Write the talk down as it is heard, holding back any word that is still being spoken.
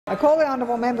I call the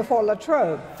honourable member for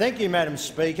Latrobe. Thank you, Madam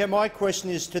Speaker. My question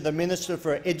is to the Minister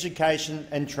for Education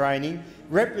and Training,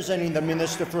 representing the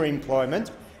Minister for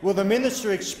Employment. Will the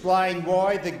minister explain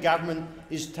why the government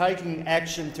is taking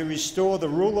action to restore the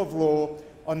rule of law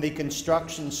on the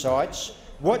construction sites?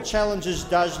 What challenges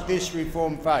does this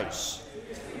reform face?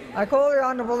 I call the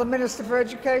honourable Minister for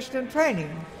Education and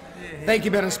Training. Thank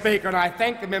you, Madam Speaker, and I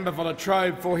thank the member for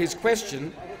Latrobe for his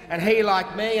question. And he,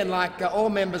 like me and like all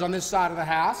members on this side of the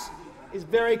House, is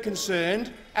very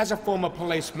concerned, as a former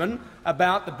policeman,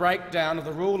 about the breakdown of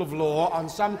the rule of law on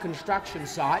some construction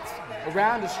sites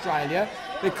around Australia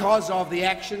because of the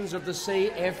actions of the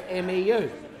CFMEU.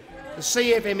 The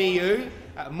CFMEU,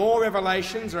 more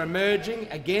revelations are emerging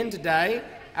again today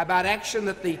about action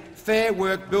that the Fair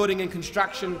Work Building and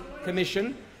Construction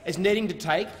Commission is needing to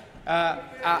take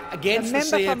against the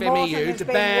CFMEU to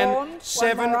ban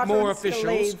 7 more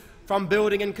officials from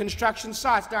building and construction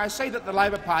sites. Now, I see that the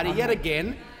Labor Party yet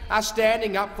again are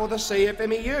standing up for the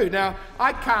CFMEU. Now,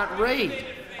 I can't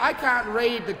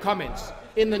read the comments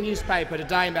in the newspaper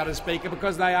today, Madam Speaker,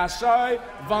 because they are so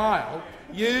vile,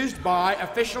 used by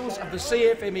officials of the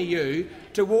CFMEU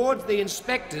towards the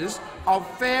inspectors of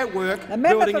Fair Work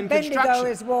Building and Construction,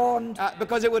 is warned.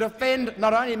 because it would offend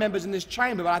not only members in this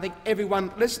chamber, but I think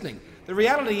everyone listening. The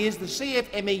reality is the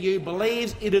CFMEU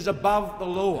believes it is above the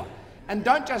law. And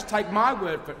don't just take my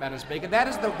word for it, Madam Speaker. They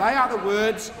are the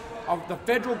words of the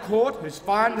federal court, who's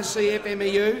fined the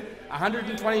CFMEU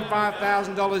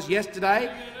 $125,000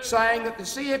 yesterday, saying that the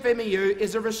CFMEU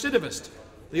is a recidivist.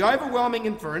 The overwhelming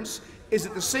inference is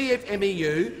that the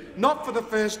CFMEU, not for the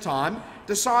first time,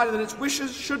 decided that its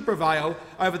wishes should prevail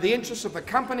over the interests of the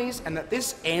companies and that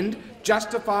this end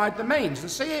justified the means. The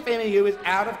CFMEU is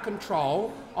out of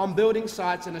control on building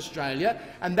sites in Australia,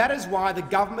 and that is why the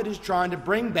government is trying to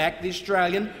bring back the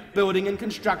Australian Building and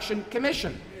Construction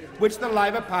Commission, which the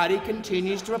Labor Party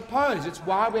continues to oppose. It's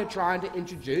why we're trying to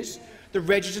introduce the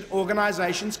Registered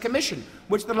Organisations Commission,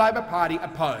 which the Labor Party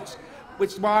opposed,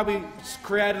 which is why we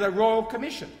created a Royal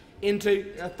Commission into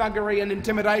thuggery and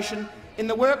intimidation in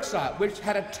the worksite, which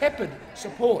had a tepid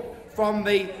support from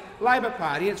the Labor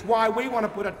Party. It's why we want to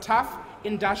put a tough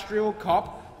industrial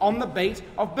cop on the beat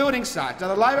of building sites. Now,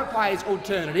 the Labor Party's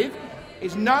alternative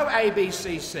is no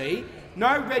ABCC,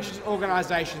 no Registered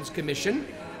Organisations Commission,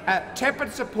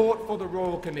 tepid support for the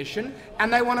Royal Commission,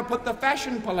 and they want to put the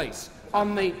fashion police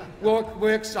on the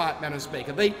work site, Madam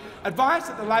Speaker. The advice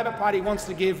that the Labor Party wants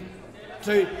to give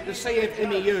to the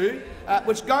CFMEU,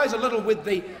 which goes a little with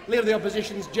the Leader of the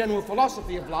Opposition's general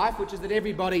philosophy of life, which is that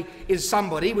everybody is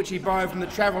somebody, which he borrowed from the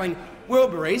travelling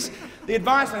Wilburys. The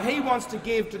advice that he wants to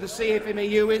give to the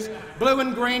CFMEU is blue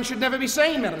and green should never be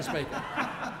seen, Madam Speaker.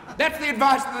 That's the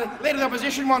advice that the Leader of the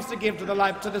Opposition wants to give to the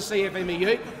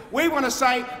CFMEU. We want to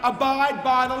say abide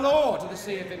by the law to the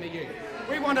CFMEU.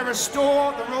 We want to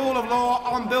restore the rule of law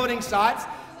on building sites.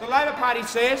 The Labor Party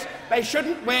says they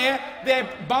shouldn't wear their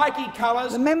bikey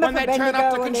colours when they turn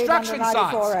up to construction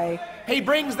sites. He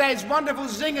brings those wonderful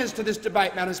zingers to this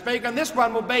debate, Madam Speaker, and this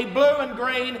one will be blue and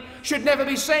green should never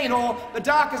be seen, or the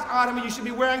darkest item you should be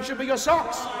wearing should be your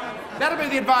socks. That'll be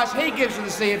the advice he gives to the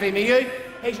CFMEU.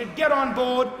 He should get on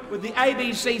board with the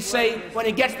ABCC when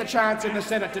he gets the chance in the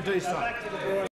Senate to do so.